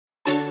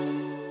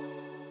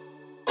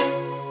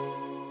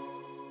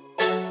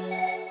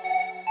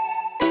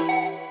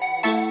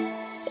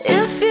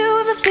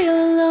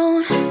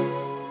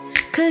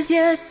'Cause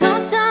yeah,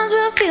 sometimes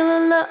we'll feel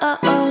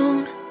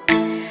alone.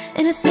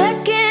 In a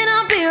second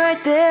I'll be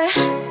right there.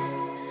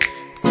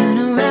 Turn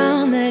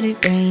around, let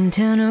it rain.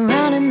 Turn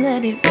around and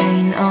let it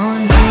rain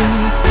on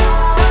me.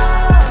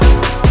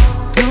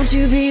 Don't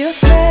you be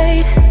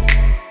afraid.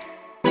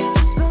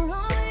 Just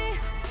follow me.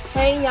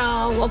 Hey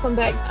y'all, welcome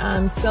back.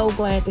 I'm so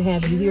glad to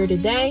have you here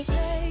today.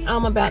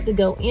 I'm about to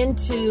go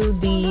into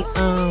the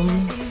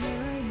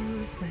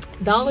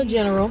Dollar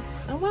General.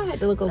 Oh, I had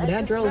to look over there.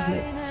 I drove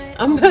me.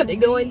 I'm about to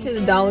go into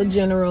the Dollar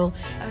General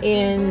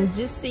and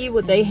just see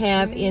what they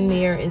have in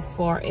there as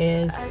far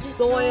as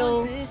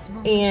soil,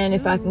 and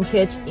if I can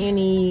catch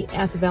any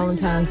after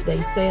Valentine's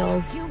Day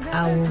sales,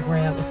 I will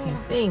grab a few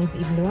things,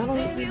 even though I don't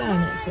need to be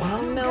buying it, so I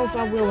don't know if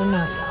I will or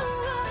not,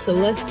 y'all. So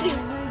let's see.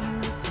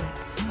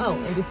 Oh,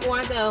 and before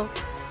I go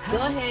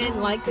ahead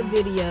and like the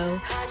video,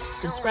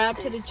 subscribe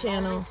to the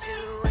channel,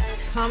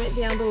 comment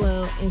down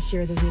below, and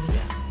share the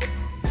video.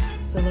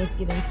 So let's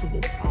get into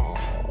this haul.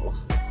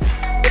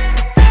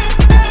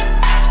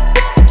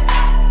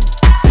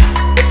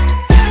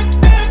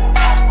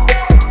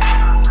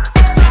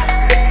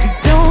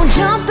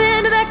 Jump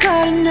into that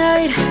car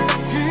tonight.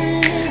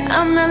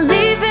 I'm not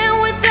leaving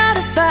without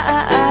a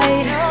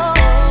fight.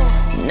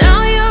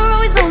 Now you're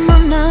always on my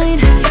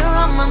mind.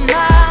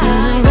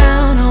 Turn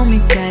around, hold me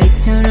tight.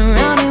 Turn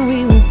around and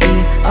we will be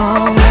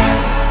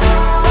alright.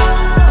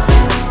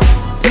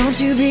 Don't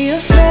you be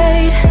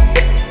afraid.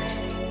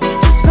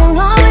 Just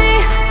follow me.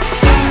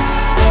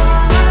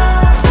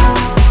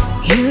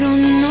 You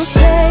don't need no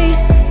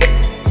space.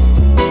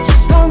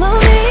 Just follow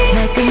me.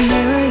 Like a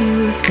mirror, you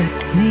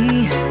reflect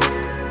me.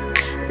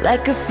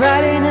 Like a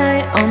Friday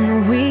night on the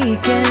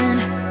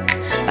weekend,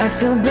 I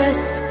feel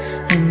blessed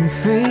and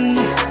free.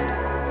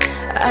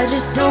 I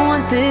just don't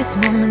want this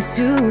moment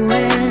to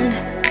end.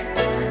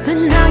 But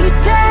now you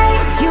say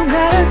you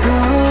gotta go.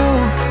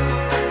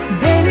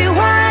 Baby,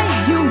 why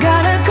you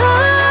gotta go?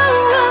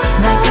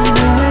 Like a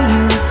mirror, you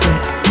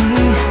reflect me.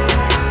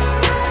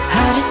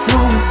 I just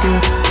don't want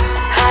this.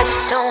 I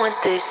just don't want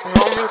this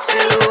moment to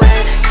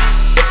end.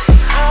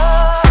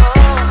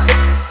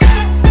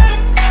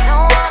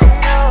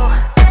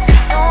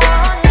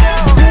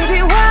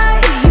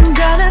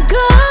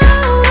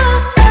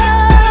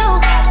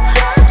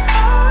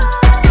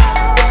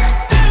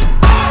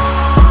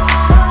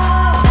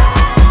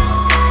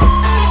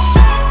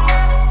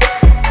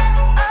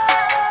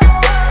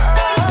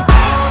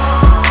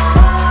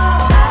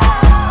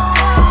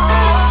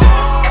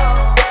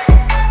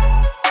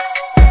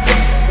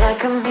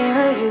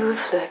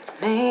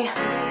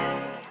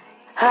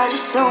 I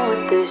just don't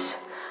want this.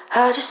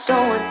 I just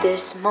don't want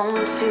this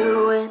moment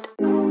to end.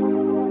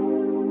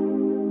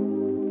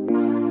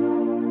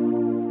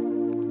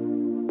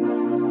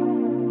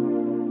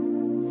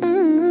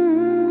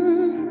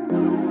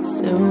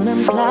 Soon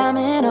I'm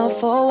climbing all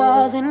 4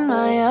 walls in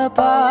my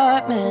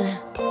apartment.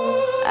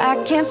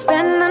 I can't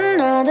spend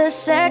another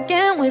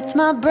second with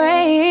my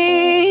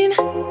brain.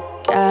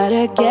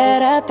 Gotta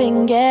get up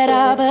and get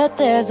out, but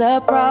there's a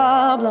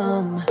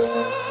problem.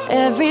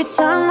 Every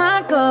time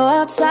I go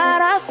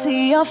outside, I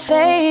see your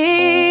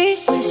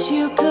face. Wish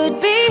you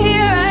could be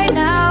here right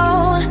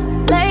now.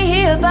 Lay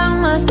here by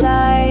my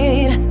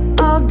side.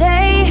 All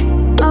day,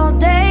 all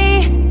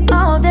day,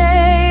 all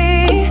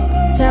day.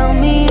 Tell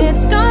me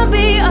it's gonna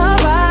be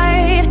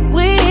alright.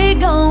 We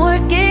gon'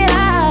 work it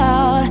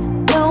out.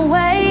 No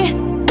way,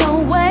 no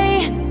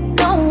way,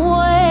 no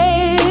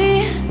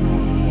way.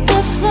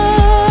 The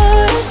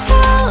floor is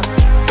cold,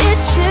 it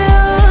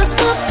chills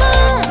my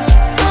bones.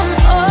 I'm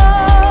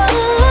all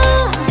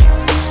alone.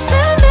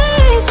 Send me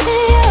to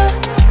you.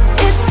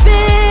 It's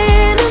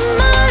been a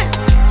month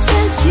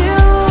since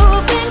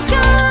you've been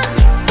gone.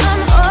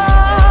 I'm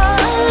all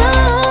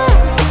alone.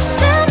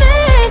 Send me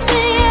to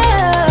you.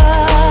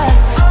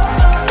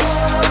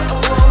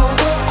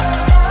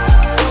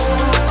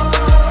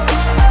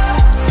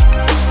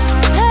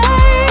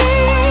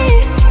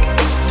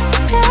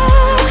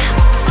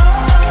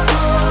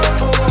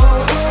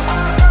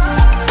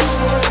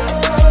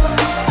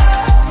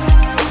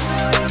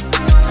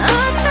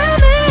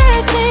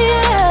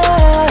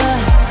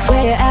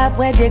 Where you at?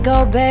 Where'd you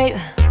go, babe?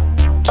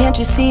 Can't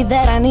you see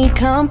that I need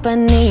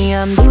company?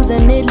 I'm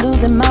losing it,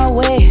 losing my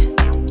way.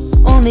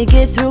 Only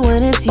get through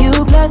when it's you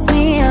plus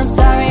me. I'm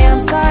sorry, I'm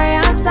sorry,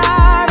 I'm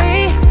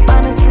sorry.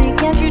 Honestly,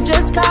 can't you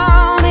just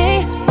call me?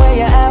 Where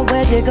you at?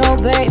 Where'd you go,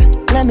 babe?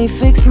 Let me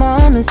fix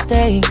my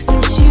mistakes.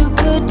 Wish you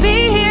could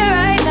be here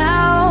right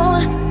now.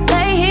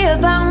 Lay here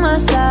by my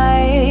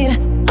side.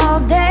 All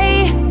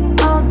day,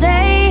 all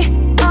day,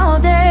 all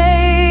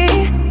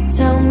day.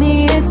 Tell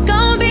me it's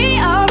gonna be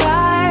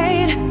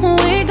alright.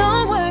 We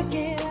gon' work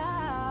it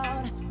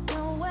out.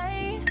 No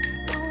way,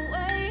 no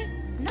way,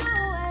 no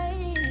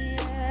way,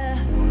 yeah.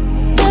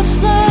 The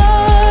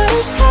floor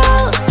is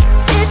cold,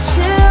 it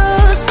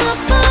chills my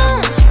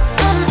bones.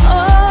 I'm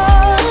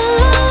all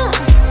alone.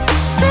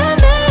 Send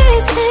me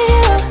to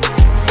you.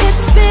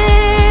 It's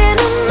been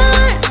a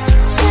month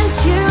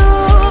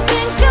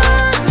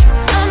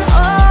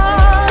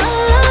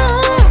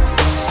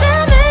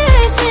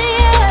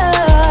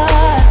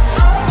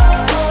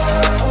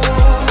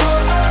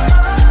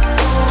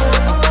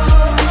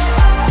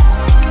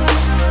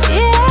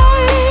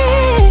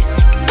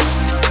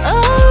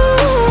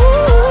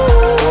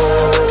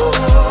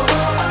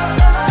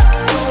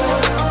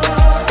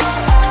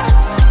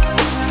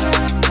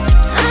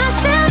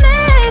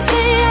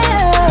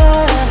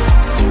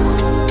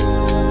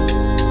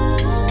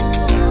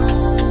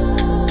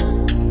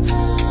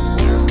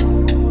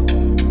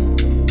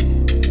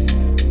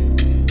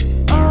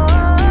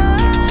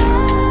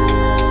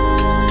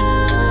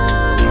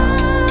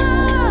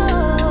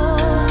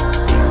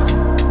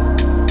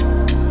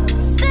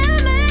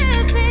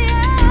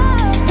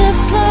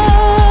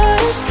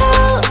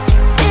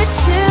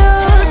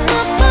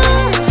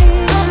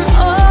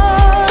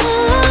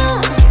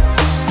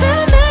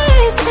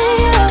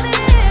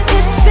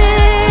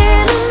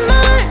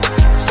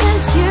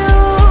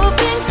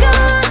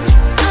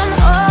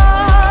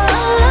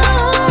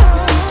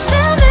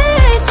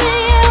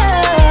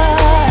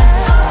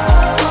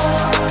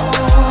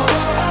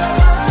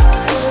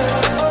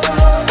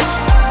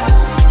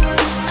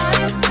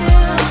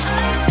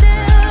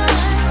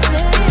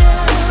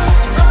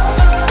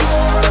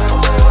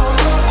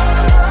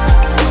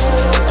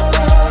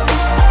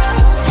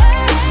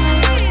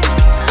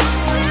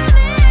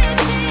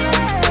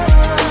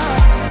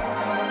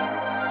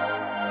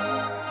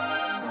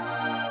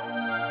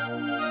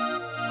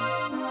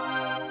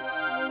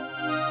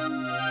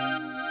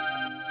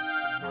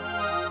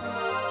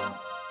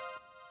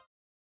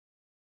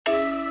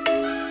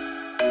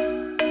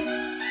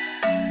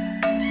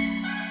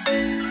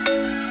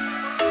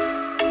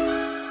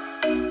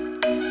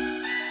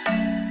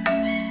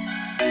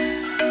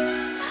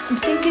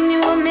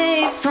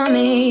for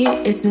me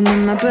isn't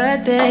in my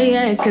birthday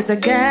yet, cause I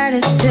gotta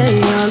say,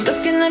 you're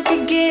looking like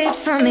a gift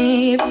for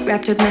me,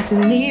 wrapped up nice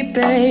and neat,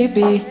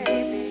 baby.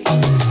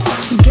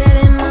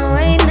 Get in my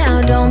way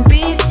now, don't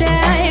be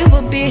shy,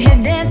 we'll be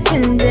here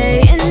dancing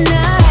day and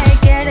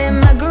night. Get in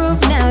my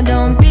groove now,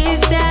 don't be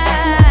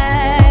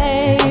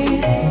shy,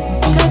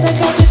 cause I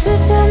got this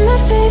list of my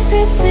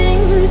favorite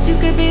things. You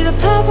could be the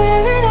part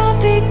where it all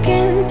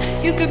begins.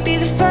 You could be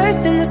the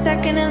first and the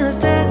second and the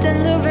third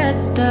and the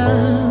rest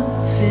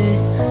of it.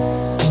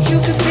 You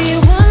could be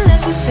one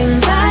of the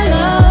things I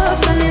love.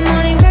 Sunday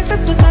morning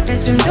breakfast with my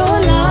bedroom door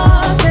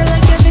locked. I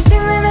like everything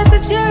that has a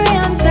cherry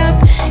on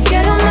top.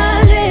 Get on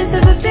my list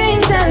of the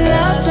things I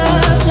love,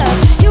 love, love.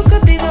 You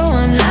could be the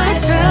one I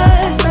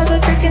trust. All the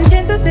second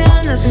chances, they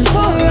are nothing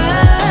for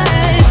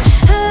us.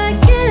 I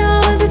like it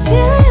all with the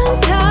cherry on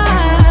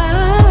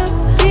top.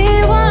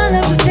 Be one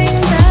of the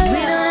things I love. We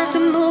don't have to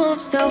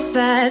move so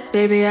fast,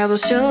 baby, I will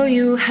show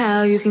you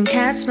how you can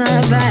catch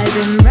my vibe.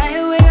 And right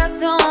away, got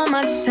so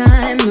much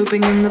time,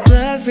 looping in the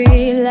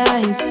blurry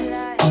lights.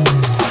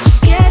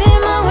 Get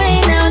in my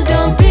way now,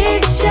 don't be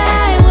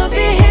shy, we'll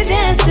be here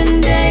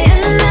dancing day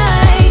and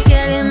night.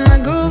 Get in my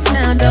groove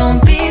now,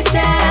 don't be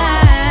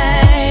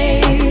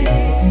shy,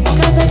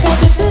 cause I got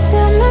this list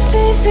of my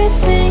favorite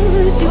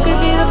things. You could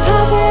be the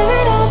part where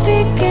it all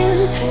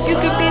begins. You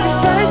could be the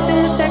first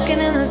and the second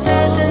and the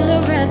third and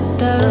the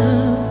rest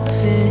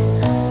of it.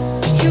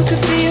 You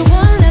could be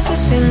one of the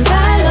things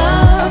I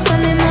love.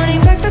 Sunday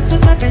morning breakfast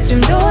with my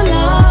bedroom door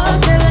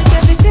locked. I like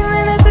everything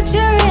that has a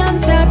cherry on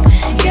top.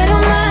 Get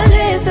on my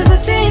list of the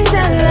things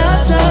I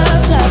love,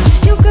 love, love.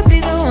 You could be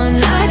the one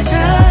I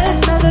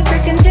trust. All the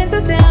second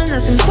chances, they are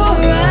nothing for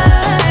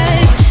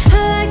us. I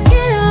like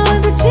it all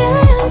with the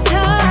cherry on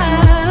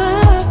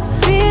top.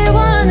 Be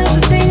one of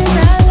the things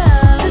I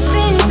love. The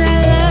things I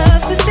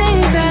love, the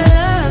things I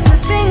love, the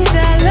things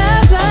I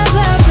love, love,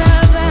 love,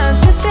 love, love.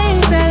 The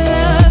things I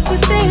love, the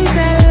things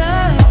I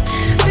love.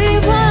 Be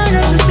one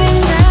of the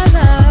things I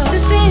love. The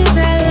things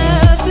I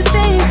love, the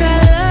things I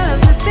love,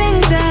 the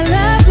things I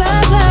love,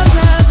 love, love,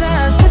 love,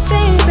 love. The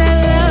things I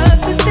love,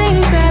 the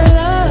things I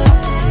love.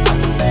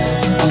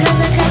 Cause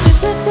I got this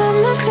list of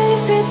my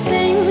favorite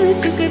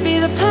things. You could be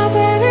the part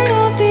where it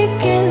all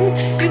begins.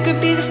 You could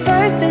be the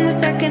first and the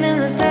second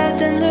and the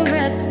third and the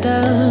rest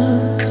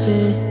of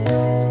it.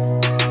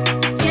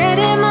 Get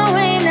in my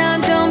way now,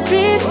 don't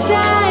be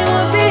shy,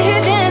 we'll be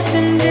here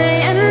dancing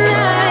day and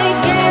night.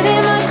 Get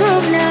in my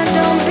groove now,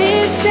 don't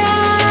be shy.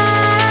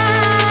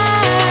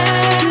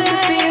 You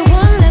could be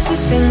one of the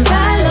things I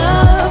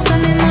love.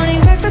 Sunday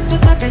morning breakfast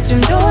with my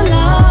bedroom door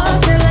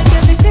locked. I like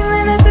everything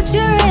that has a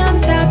cherry on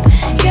top.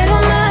 Get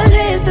on my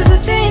list of the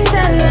things I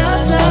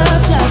love,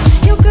 love, love.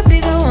 You could be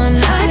the one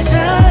I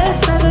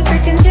trust. All the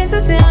second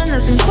chances, they are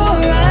nothing for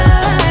us.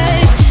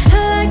 I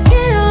like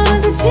it all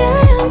with the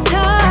cherry on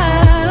top.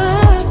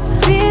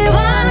 Be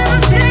one of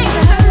the things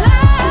I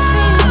love. The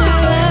things I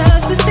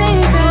love, the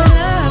things I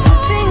love, the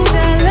things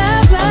I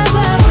love, love,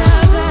 love,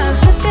 love, love.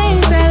 The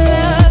things I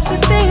love, the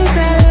things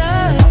I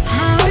love.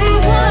 Be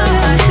one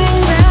of the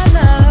things I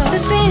love. The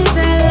things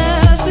I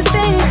love, the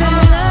things I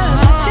love,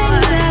 the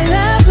things I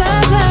love,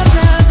 love, love,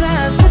 love,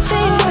 love. The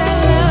things I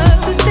love,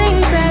 the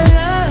things I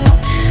love.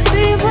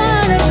 Be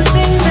one of the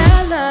things I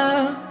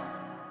love.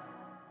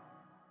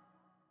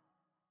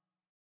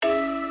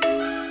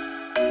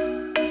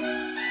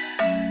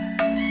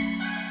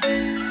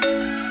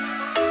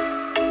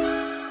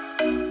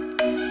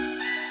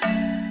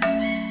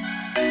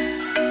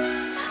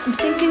 I'm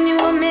thinking you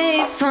were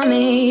made for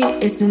me.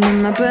 Isn't it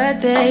my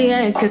birthday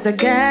yet? Cause I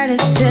gotta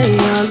say,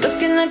 you're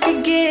looking like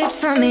a gift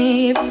for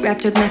me,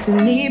 wrapped up nice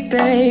and neat,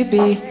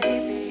 baby.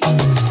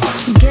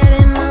 Get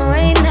in my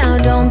way now,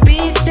 don't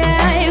be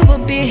shy,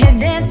 we'll be here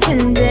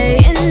dancing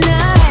day and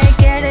night.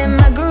 Get in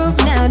my groove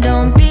now,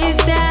 don't be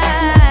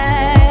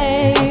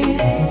shy,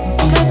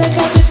 cause I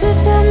got this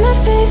list of my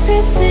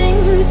favorite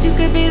things. You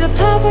could be the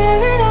part where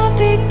it all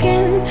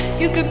begins.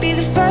 You could be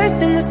the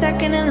first and the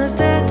second and the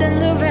third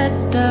and the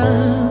rest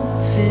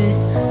of it.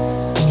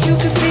 You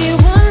could be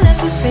one of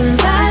the things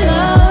I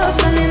love.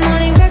 Sunday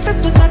morning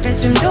breakfast with my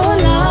bedroom door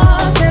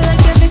locked. I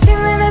like everything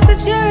that has a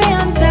cherry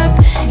on top.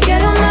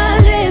 Get on my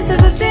list of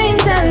the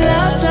things I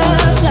love,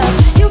 love,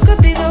 love. You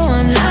could be the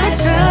one I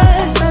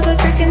trust. All the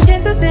second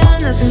chances, they are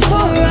nothing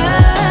for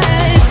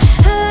us.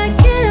 I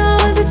like it all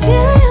with the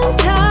cherry on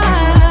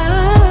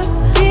top.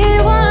 Be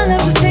one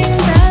of the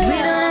things I love. We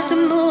don't have to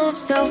move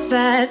so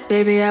fast,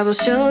 baby, I will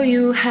show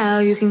you how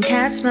you can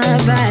catch my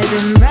vibe.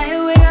 And right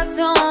away, got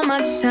so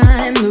much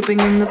time, looping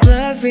in the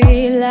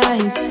blurry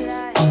lights.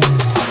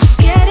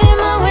 Get in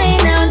my way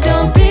now,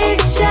 don't be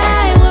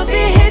shy, we'll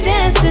be here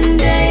dancing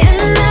day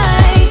and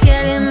night.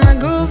 Get in my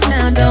groove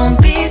now, don't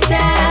be shy,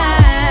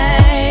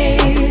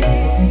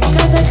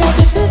 cause I got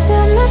this list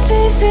of my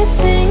favorite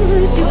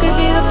things. You could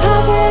be the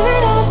part where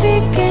it all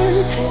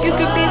begins. You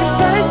could be the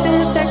first and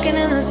the second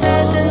and the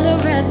third and the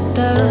rest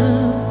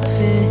of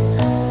it.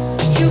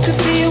 You could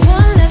be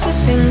one of the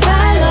things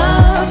I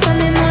love.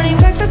 Sunday morning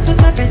breakfast with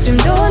my bedroom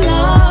door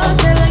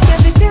locked. I like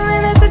everything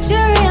that has a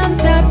cherry on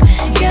top.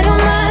 Get on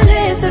my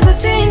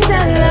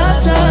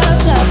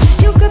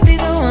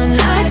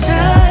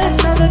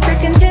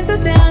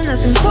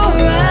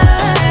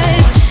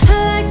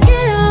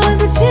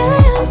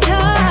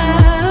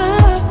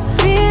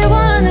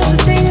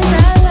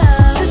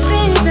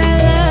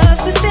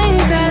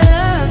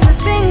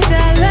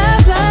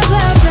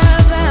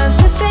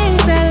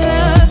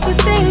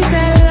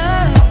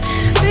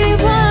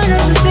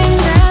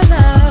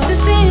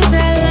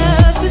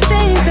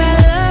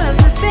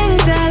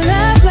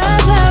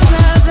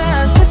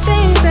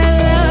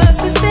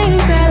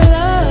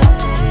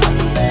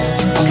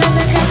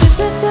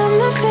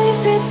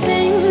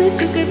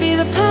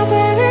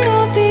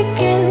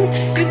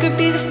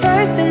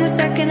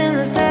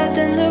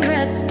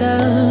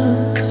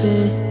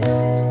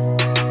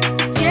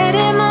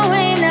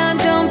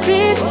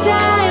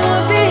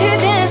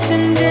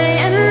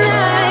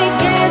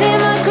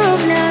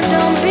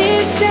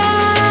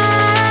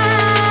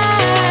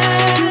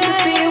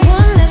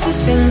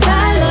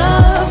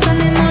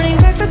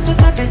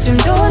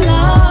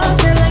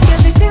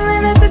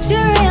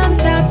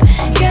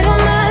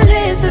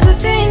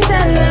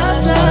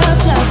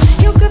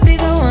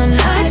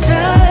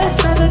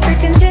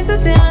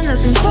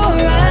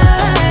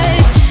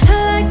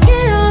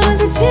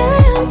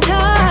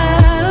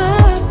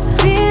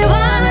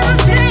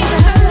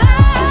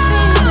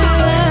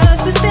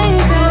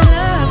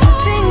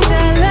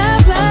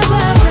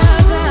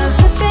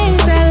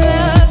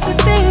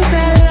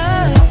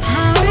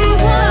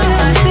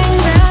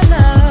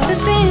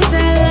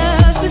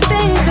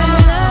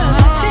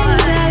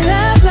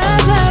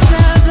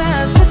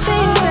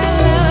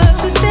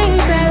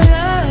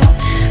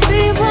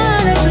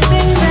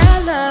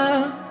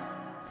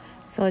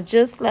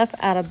just left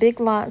out of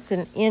Big Lots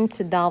and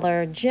into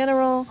Dollar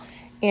General,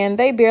 and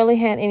they barely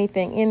had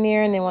anything in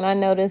there. And then when I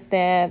noticed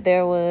that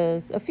there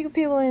was a few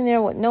people in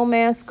there with no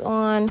mask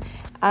on,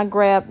 I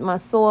grabbed my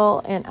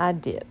soil and I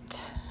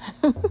dipped.